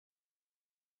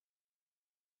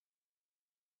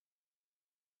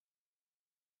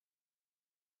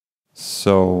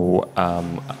So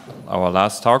our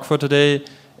last talk for today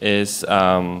is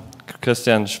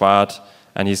Christian Schwartz,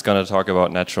 and he's going to talk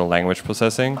about natural language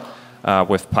processing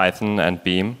with Python and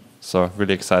Beam. So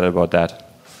really excited about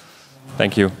that.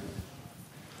 Thank you.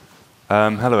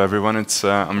 Hello everyone.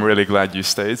 I'm really glad you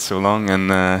stayed so long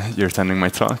and you're attending my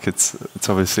talk. It's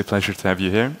obviously a pleasure to have you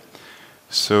here.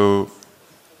 So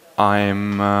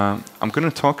I'm going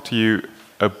to talk to you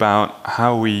about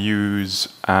how we use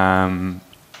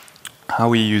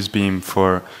Beam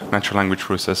for natural language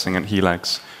processing at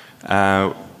Healx,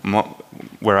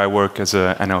 where I work as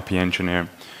an NLP engineer.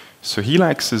 So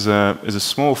Healx is a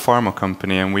small pharma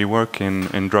company, and we work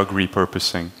in drug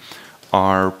repurposing.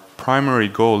 Our primary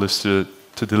goal is to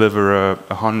deliver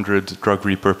 100 drug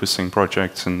repurposing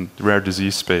projects in the rare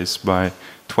disease space by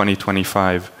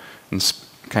 2025, and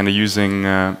kind of using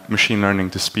machine learning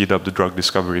to speed up the drug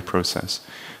discovery process.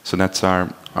 So that's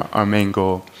our main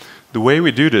goal. The way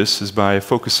we do this is by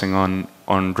focusing on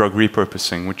drug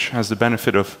repurposing, which has the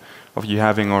benefit of you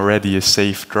having already a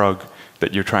safe drug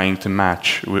that you're trying to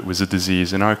match with a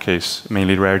disease. In our case,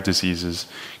 mainly rare diseases,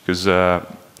 because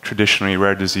traditionally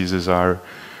rare diseases don't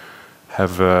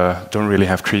really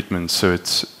have treatment, so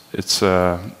it's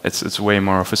way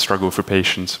more of a struggle for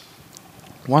patients.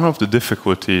 One of the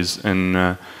difficulties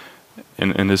in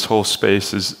this whole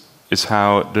space is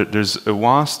how there's a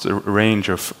vast range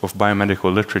of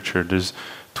biomedical literature. There's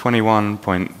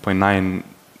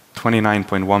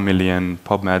 29.1 million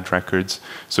PubMed records.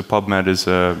 So PubMed is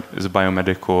a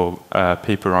biomedical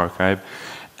paper archive,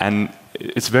 and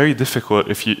it's very difficult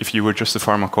if you were just a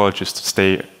pharmacologist to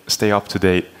stay up to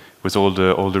date with all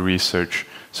the research.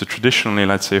 So traditionally,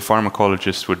 let's say a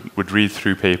pharmacologist would read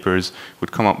through papers,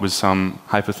 would come up with some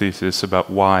hypothesis about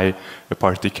why a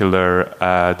particular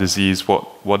disease,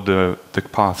 what the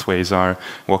pathways are,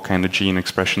 what kind of gene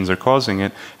expressions are causing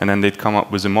it, and then they'd come up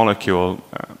with a molecule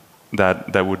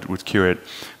that would cure it.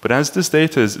 But as this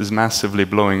data is massively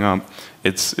blowing up,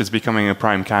 it's becoming a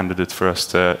prime candidate for us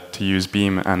to use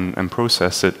Beam and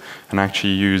process it, and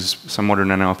actually use some modern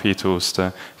NLP tools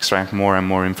to extract more and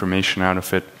more information out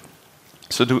of it.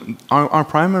 So our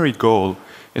primary goal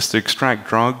is to extract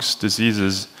drugs,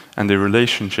 diseases, and their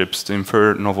relationships, to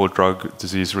infer novel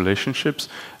drug-disease relationships,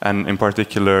 and in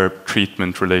particular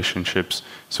treatment relationships.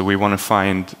 So we want to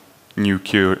find new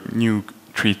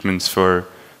treatments for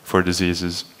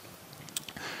diseases.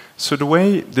 So the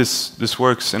way this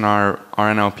works in our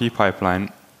NLP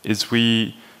pipeline is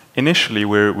initially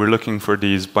we're looking for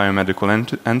these biomedical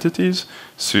entities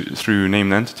through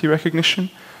named entity recognition.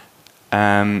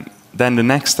 Then the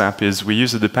next step is we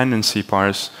use a dependency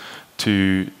parse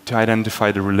to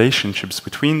identify the relationships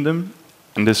between them,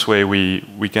 and this way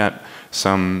we get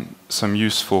some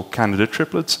useful candidate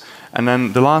triplets. And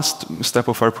then the last step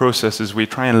of our process is we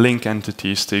try and link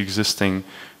entities to existing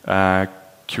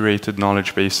curated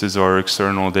knowledge bases or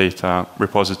external data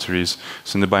repositories.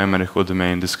 So in the biomedical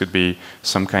domain, this could be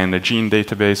some kind of gene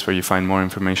database where you find more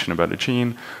information about a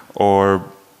gene, or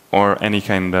any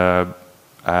kind of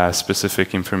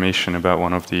specific information about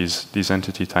one of these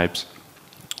entity types.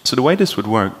 So the way this would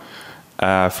work,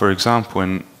 for example,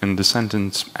 in the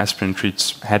sentence aspirin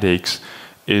treats headaches,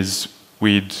 is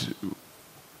we'd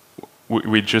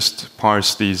just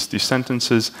parse these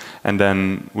sentences, and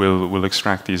then we'll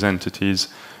extract these entities.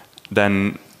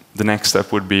 Then the next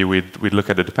step would be we'd look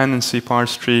at a dependency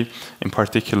parse tree. In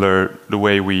particular, the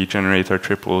way we generate our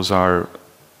triples are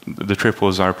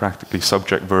practically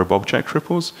subject-verb-object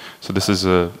triples. So this is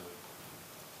a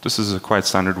quite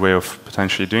standard way of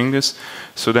potentially doing this.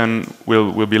 So then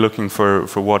we'll be looking for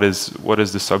what is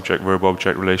the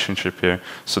subject-verb-object relationship here.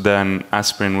 So then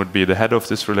aspirin would be the head of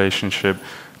this relationship,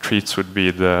 treats would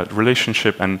be the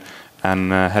relationship, and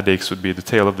headaches would be the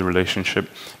tail of the relationship.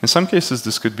 In some cases,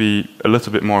 this could be a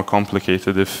little bit more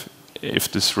complicated if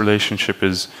this relationship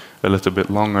is a little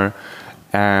bit longer.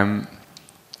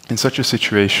 In such a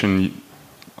situation,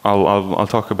 I'll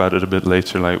talk about it a bit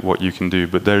later, like what you can do,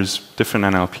 but there's different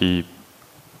NLP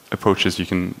approaches you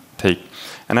can take.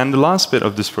 And then the last bit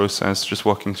of this process, just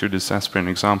walking through this aspirin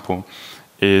example,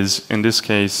 is in this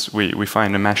case, we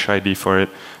find a mesh ID for it,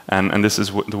 and this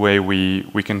is the way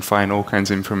we can find all kinds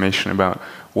of information about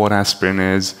what aspirin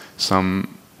is,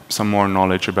 some more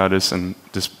knowledge about this, and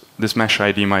this mesh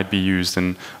ID might be used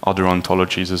in other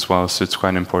ontologies as well, so it's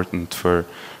quite important for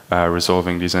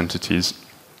resolving these entities.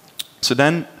 So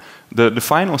then the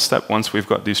final step, once we've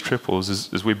got these triples,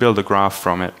 is we build a graph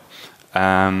from it.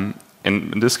 In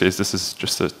this case, this is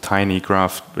just a tiny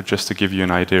graph, but just to give you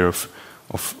an idea of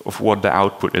what the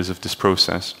output is of this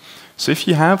process. So if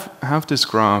you have this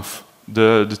graph,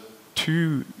 the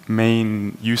two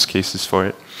main use cases for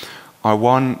it are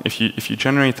one, if you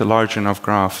generate a large enough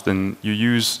graph, then you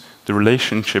use the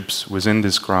relationships within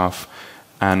this graph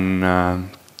and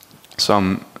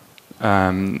some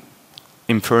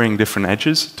inferring different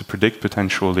edges to predict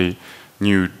potentially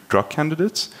new drug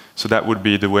candidates. So that would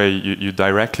be the way you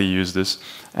directly use this.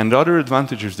 And the other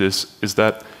advantage of this is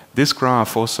that this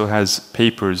graph also has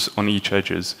papers on each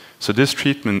edges. So this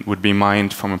treatment would be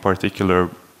mined from a particular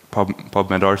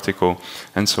PubMed article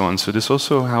and so on. So this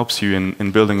also helps you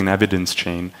in building an evidence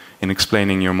chain, in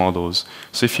explaining your models.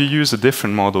 So if you use a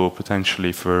different model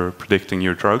potentially for predicting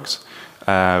your drugs,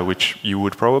 which you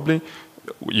would probably,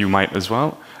 you might as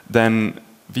well, then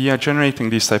via generating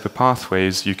these type of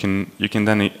pathways, you can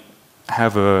then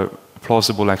have a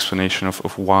plausible explanation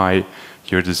of why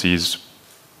your disease,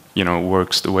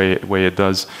 works the way it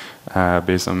does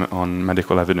based on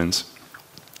medical evidence.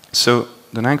 So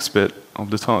the next bit of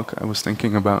the talk, I was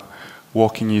thinking about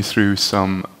walking you through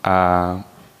a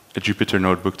Jupyter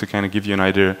notebook to kind of give you an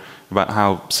idea about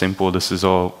how simple this is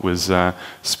all with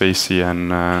spacy and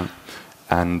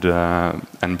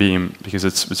Beam, because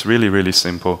it's really, really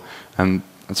simple. And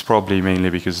it's probably mainly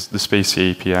because the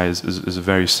spacy API is a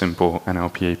very simple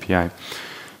NLP API.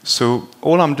 So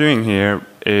all I'm doing here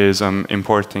is I'm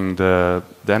importing the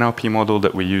NLP model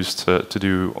that we use to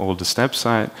do all the steps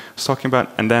I was talking about,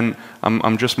 and then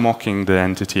I'm just mocking the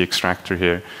entity extractor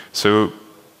here. So,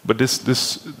 but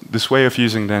this way of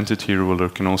using the entity ruler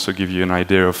can also give you an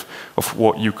idea of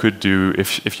what you could do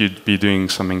if you'd be doing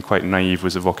something quite naive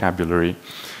with a vocabulary.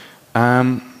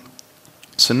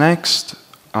 So next,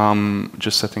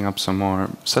 just setting up some more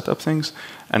setup things,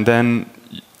 and then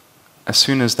as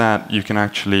soon as that, you can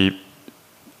actually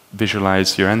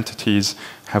visualize your entities,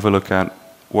 have a look at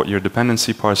what your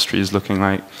dependency parse tree is looking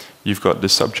like. You've got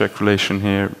this subject relation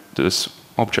here, this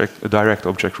a direct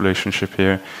object relationship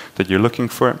here that you're looking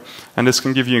for, and this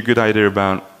can give you a good idea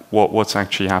about what's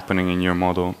actually happening in your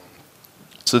model.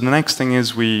 So the next thing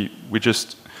is we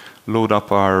just load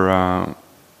up our,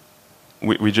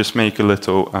 we just make a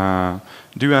little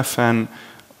do-fn.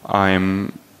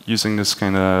 I'm using this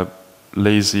kind of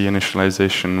lazy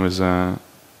initialization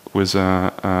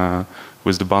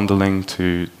with the bundling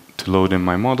to load in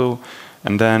my model,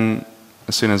 and then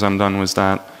as soon as I'm done with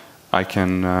that, I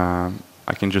can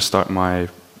just start my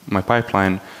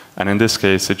pipeline, and in this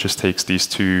case it just takes these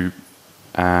two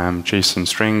JSON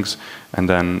strings and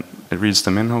then it reads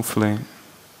them in, hopefully.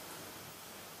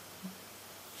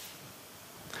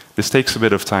 This takes a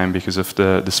bit of time because of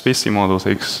the spacy model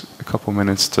takes a couple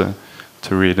minutes to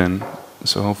read in,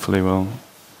 so hopefully we'll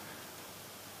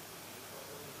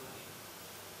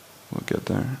get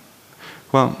there.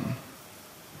 Well,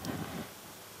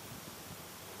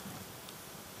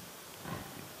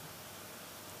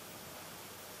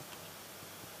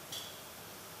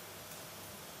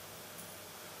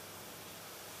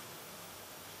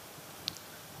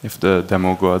 if the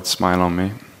demo gods smile on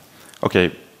me.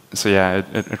 Okay, so yeah,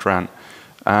 it ran.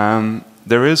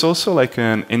 There is also like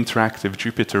an interactive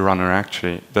Jupyter runner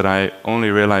actually that I only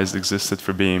realized existed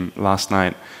for Beam last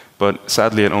night, but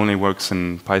sadly it only works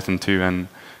in Python 2, and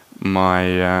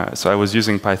so I was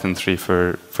using Python 3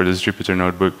 for this Jupyter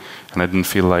notebook, and I didn't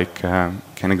feel like kind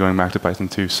of going back to Python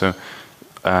 2. So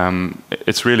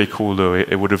it's really cool though.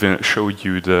 It would have showed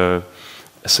you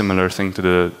a similar thing to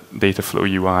the Dataflow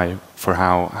UI for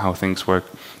how things work.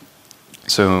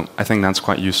 So I think that's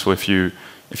quite useful if you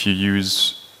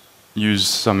use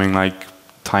something like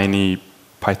tiny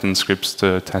Python scripts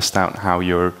to test out how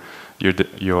your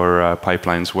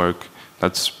pipelines work.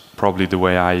 That's probably the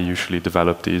way I usually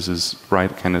develop these, is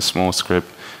write kind of small script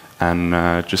and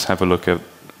just have a look at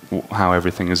how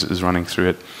everything is running through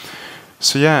it.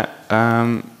 So yeah,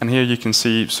 and here you can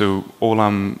see, so all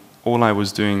I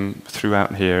was doing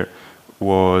throughout here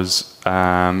was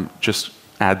just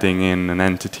adding in an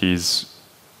entities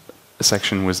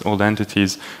section with all the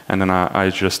entities, and then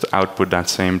I just output that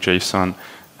same JSON,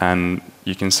 and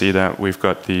you can see that we've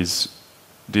got these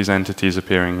entities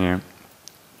appearing here.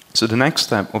 So the next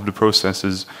step of the process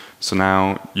is, so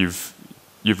now you've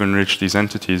enriched these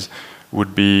entities,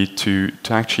 would be to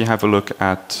actually have a look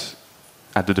at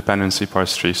the dependency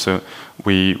parse tree. So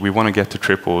we want to get the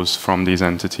triples from these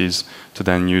entities to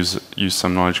then use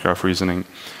some knowledge graph reasoning.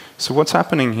 So what's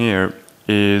happening here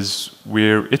is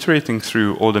we're iterating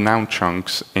through all the noun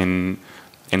chunks in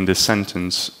this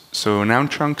sentence. So noun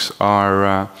chunks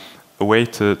are a way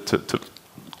to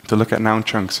look at noun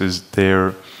chunks is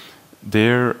they're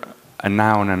a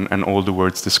noun and all the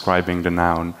words describing the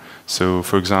noun. So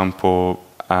for example,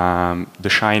 the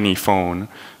shiny phone,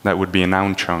 that would be a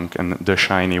noun chunk, and the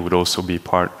shiny would also be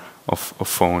part of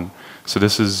phone. So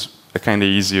this is a kind of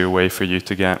easier way for you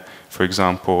to get, for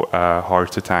example, a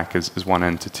heart attack as one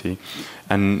entity.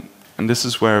 And this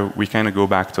is where we kind of go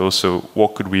back to also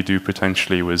what could we do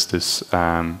potentially with this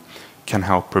can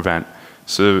help prevent.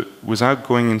 So without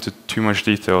going into too much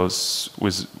details,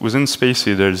 within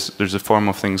spacy there's a form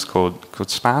of things called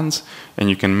spans, and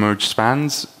you can merge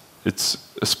spans.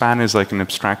 A span is like an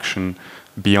abstraction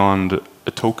beyond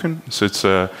a token. So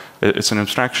it's an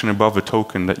abstraction above a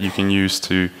token that you can use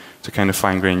to kind of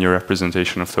fine-grain your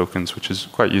representation of tokens, which is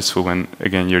quite useful when,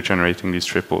 again, you're generating these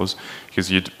triples,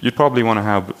 because you'd probably want to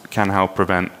have can help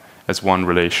prevent as one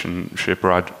relationship,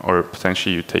 or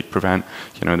potentially you take prevent.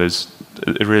 You know,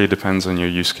 it really depends on your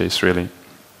use case, really.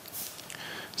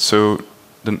 So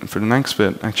for the next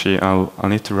bit, actually, I'll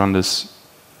need to run this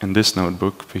in this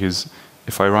notebook, because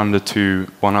if I run the two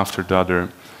one after the other,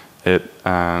 it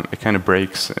kind of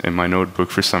breaks in my notebook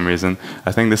for some reason.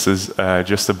 I think this is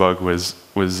just a bug was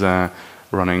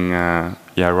running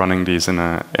these in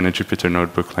a Jupyter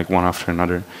notebook, like one after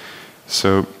another.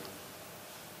 So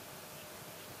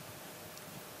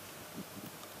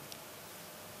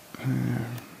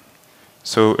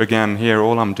again, here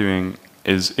all I'm doing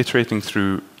is iterating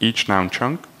through each noun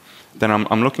chunk. Then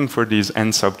I'm looking for these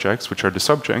end subjects, which are the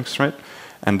subjects, right?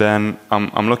 And then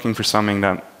I'm looking for something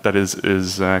that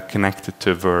is connected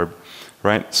to a verb,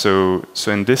 right? So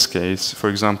in this case, for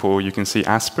example, you can see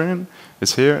aspirin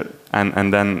is here,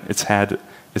 and then its head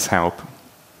is help.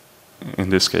 In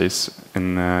this case,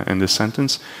 in this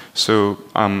sentence, so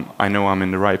I know I'm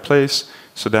in the right place.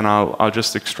 So then I'll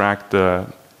just extract the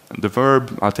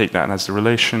verb. I'll take that as the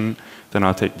relation. Then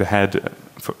I'll take the head,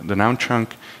 for the noun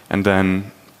chunk, and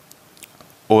then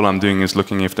all I'm doing is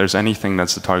looking if there's anything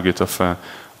that's the target of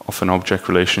an object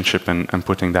relationship and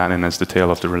putting that in as the tail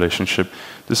of the relationship.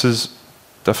 This is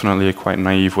definitely a quite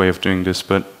naive way of doing this,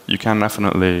 but you can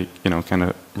definitely, kind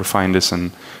of refine this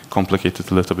and complicate it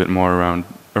a little bit more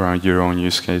around your own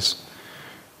use case.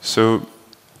 So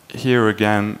here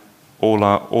again, all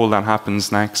that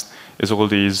happens next is all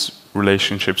these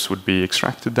relationships would be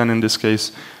extracted then in this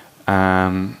case,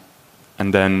 and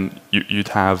then you'd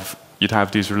have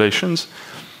these relations.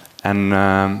 And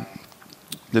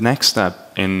the next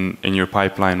step in your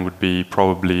pipeline would be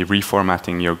probably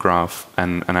reformatting your graph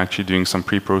and actually doing some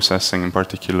pre-processing, in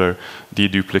particular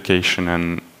deduplication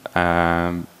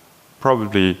and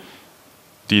probably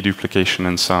deduplication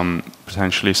and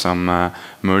potentially some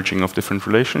merging of different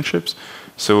relationships.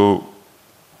 So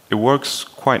it works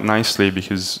quite nicely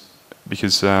because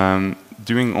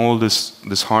doing all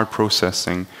this hard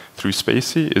processing through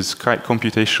spacy is quite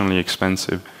computationally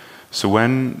expensive. So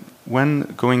when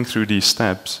going through these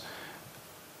steps,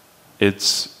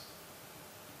 it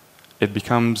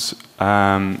becomes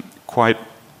quite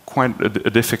a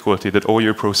difficulty that all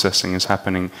your processing is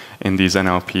happening in these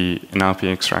NLP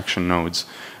extraction nodes,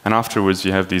 and afterwards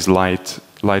you have these light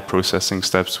processing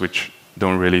steps which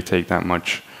don't really take that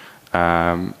much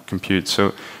compute.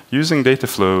 So using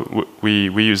Dataflow,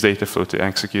 we use Dataflow to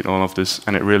execute all of this,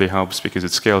 and it really helps because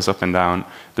it scales up and down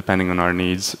depending on our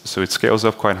needs. So it scales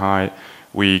up quite high.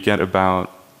 We get about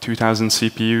 2,000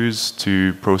 CPUs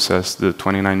to process the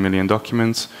 29 million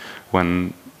documents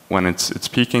when it's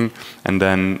peaking, and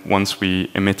then once we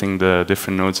emitting the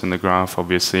different nodes in the graph,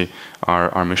 obviously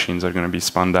our machines are going to be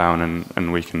spun down,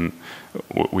 and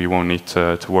we won't need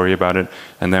to worry about it,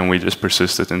 and then we just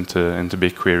persist it into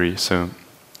BigQuery, so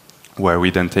where we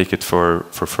then take it for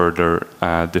further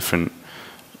different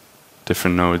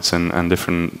nodes and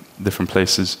different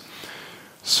places.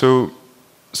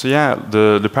 So yeah,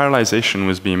 the parallelization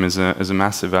with Beam is a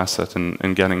massive asset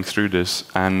in getting through this,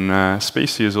 and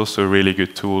spacy is also a really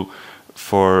good tool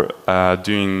for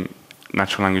doing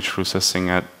natural language processing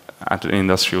at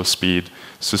industrial speed.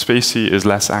 So spacy is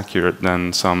less accurate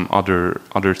than some other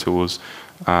tools.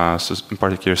 So in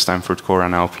particular, Stanford Core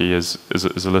NLP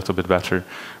is a little bit better,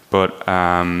 but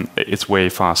it's way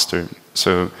faster.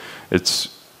 So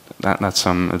that's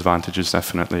some advantages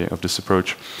definitely of this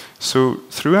approach. So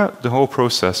throughout the whole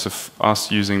process of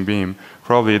us using Beam,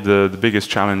 probably the biggest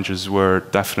challenges were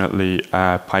definitely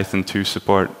Python 2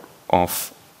 support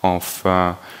of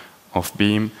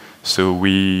Beam. So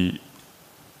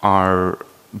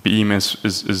Beam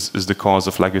is the cause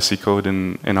of legacy code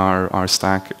in our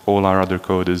stack. All our other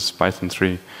code is Python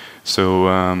 3.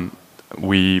 So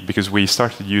because we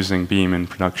started using Beam in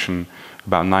production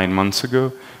about 9 months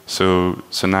ago, so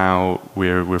now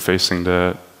we're facing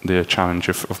the challenge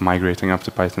of migrating up to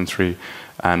Python 3,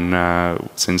 and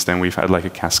since then we've had like a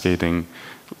cascading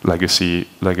legacy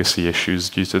issues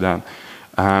due to that.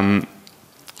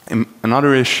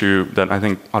 Another issue that I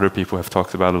think other people have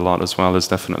talked about a lot as well is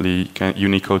definitely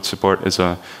Unicode support is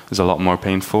a lot more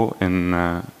painful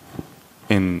in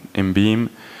Beam.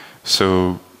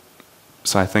 So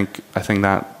I think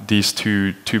that these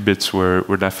two bits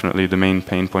were definitely the main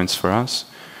pain points for us.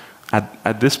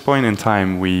 At this point in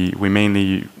time, we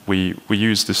mainly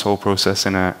use this whole process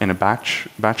in a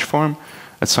batch form.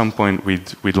 At some point,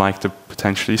 we'd like to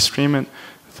potentially stream it,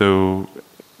 though.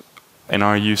 In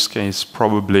our use case,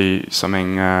 probably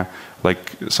something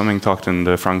like something talked in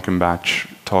the Franken batch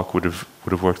talk would have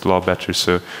worked a lot better.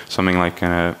 So something like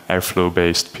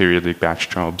Airflow-based periodic batch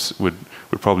jobs would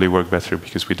probably work better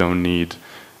because we don't need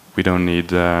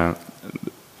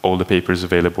all the papers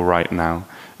available right now.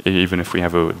 Even if we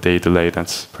have a day delay,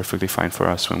 that's perfectly fine for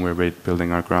us when we're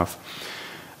building our graph.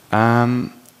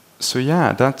 So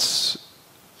yeah, those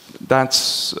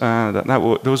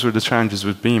were the challenges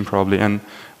with Beam probably, and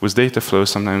with Dataflow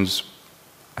sometimes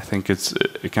I think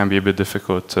it can be a bit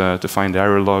difficult to find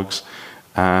error logs,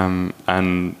 and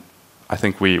I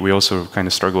think we also kind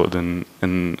of struggled in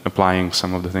applying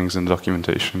some of the things in the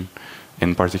documentation,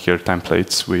 in particular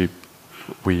templates.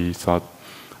 We thought,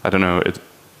 I don't know,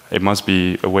 it must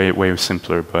be a way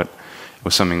simpler, but it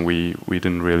was something we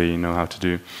didn't really know how to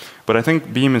do. But I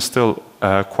think Beam is still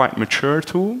a quite mature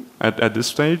tool at this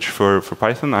stage for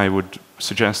Python. I would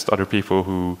suggest other people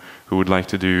who would like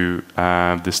to do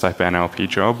this type of NLP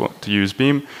job to use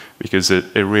Beam, because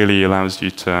it really allows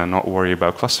you to not worry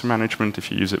about cluster management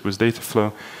if you use it with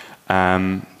Dataflow.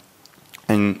 And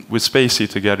with spacy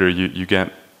together, you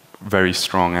get very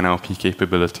strong NLP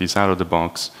capabilities out of the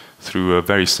box through a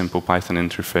very simple Python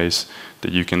interface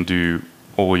that you can do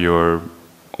all your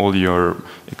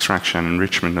extraction and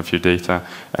enrichment of your data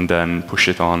and then push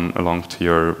it on along to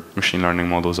your machine learning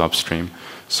models upstream.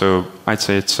 So I'd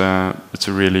say it's a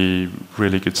really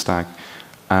good stack.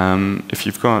 If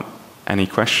you've got any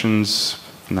questions,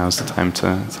 now's the time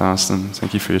to ask them.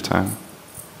 Thank you for your time.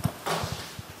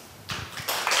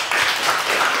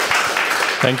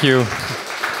 Thank you.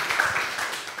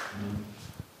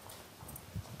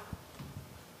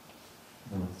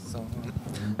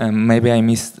 Maybe I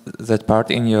missed that part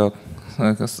in your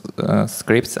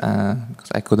scripts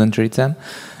because I couldn't read them.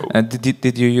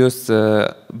 Did you use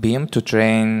Beam to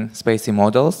train spacy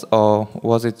models, or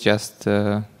was it just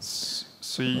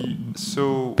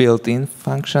built-in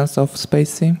functions of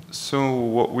spacy? So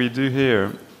what we do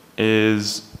here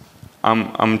is,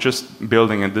 I'm just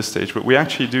building at this stage, but we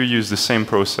actually do use the same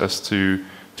process to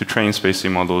train spacy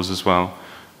models as well.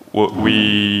 What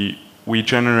we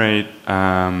generate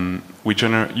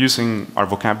using our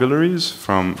vocabularies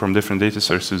from different data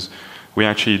sources. We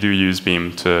actually do use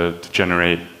Beam to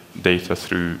generate data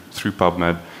through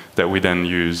PubMed that we then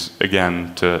use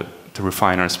again to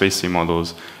refine our spacy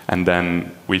models, and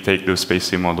then we take those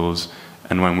spacy models,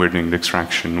 and when we're doing the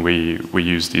extraction, we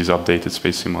use these updated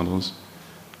spacy models.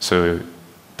 So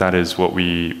that is what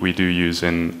we do use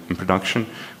in production.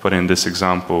 But in this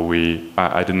example,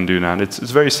 I didn't do that.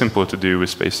 It's very simple to do with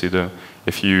spacy though.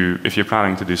 If you're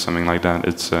planning to do something like that,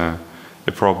 it's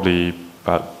probably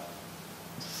about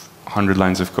 100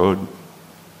 lines of code.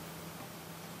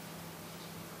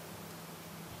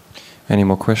 Any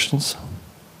more questions?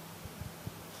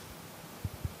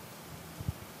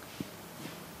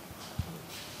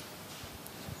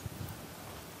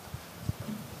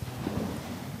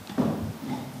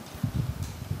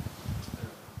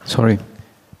 Sorry.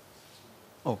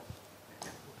 Oh.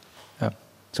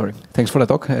 Sorry. Thanks for the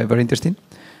talk. Very interesting.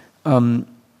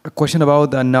 A question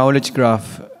about the knowledge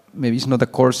graph. Maybe it's not a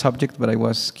core subject, but I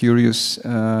was curious.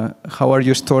 How are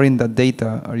you storing that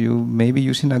data? Are you maybe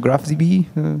using a GraphDB,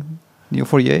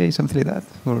 Neo4j, something like that?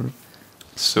 Or?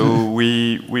 So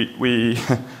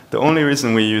the only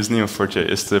reason we use Neo4j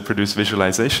is to produce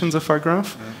visualizations of our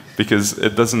graph, because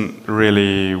it doesn't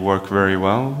really work very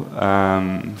well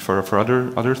for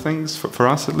other things, for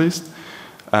us at least.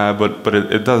 But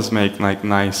it does make like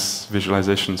nice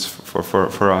visualizations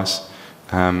for us,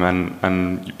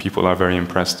 and people are very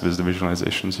impressed with the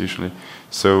visualizations usually.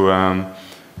 So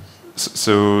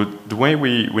so the way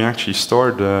we actually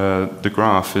store the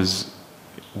graph is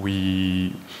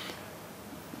we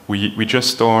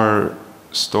just store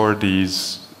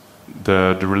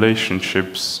the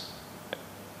relationships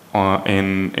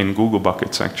in Google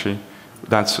buckets actually.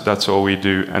 That's all we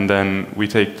do, and then we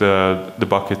take the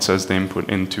buckets as the input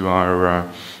into our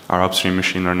upstream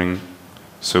machine learning.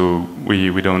 So we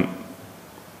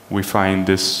find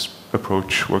this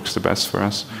approach works the best for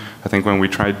us. I think when we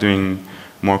tried doing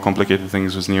more complicated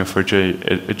things with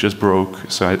Neo4j, it just broke.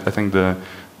 So I think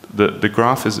the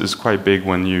graph is quite big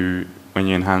when you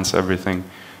enhance everything.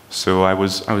 So I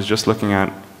was just looking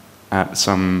at at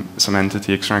some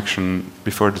entity extraction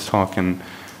before the talk, and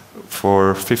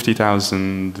for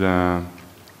 50,000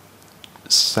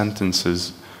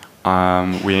 sentences,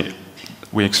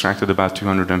 we extracted about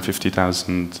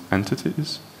 250,000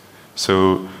 entities.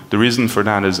 So the reason for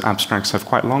that is abstracts have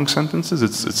quite long sentences.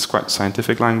 It's quite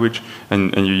scientific language,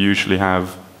 and you usually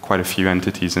have quite a few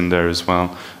entities in there as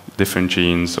well, different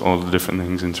genes, all the different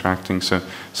things interacting. So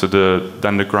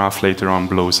then the graph later on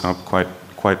blows up quite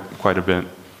a bit.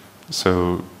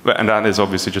 So, and that is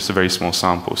obviously just a very small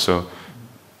sample. So,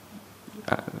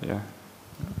 yeah.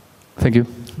 Thank you.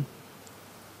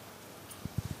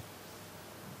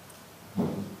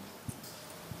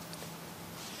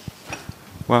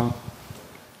 Well,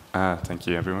 thank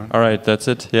you, everyone. All right, that's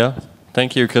it. Yeah.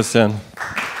 Thank you, Christian.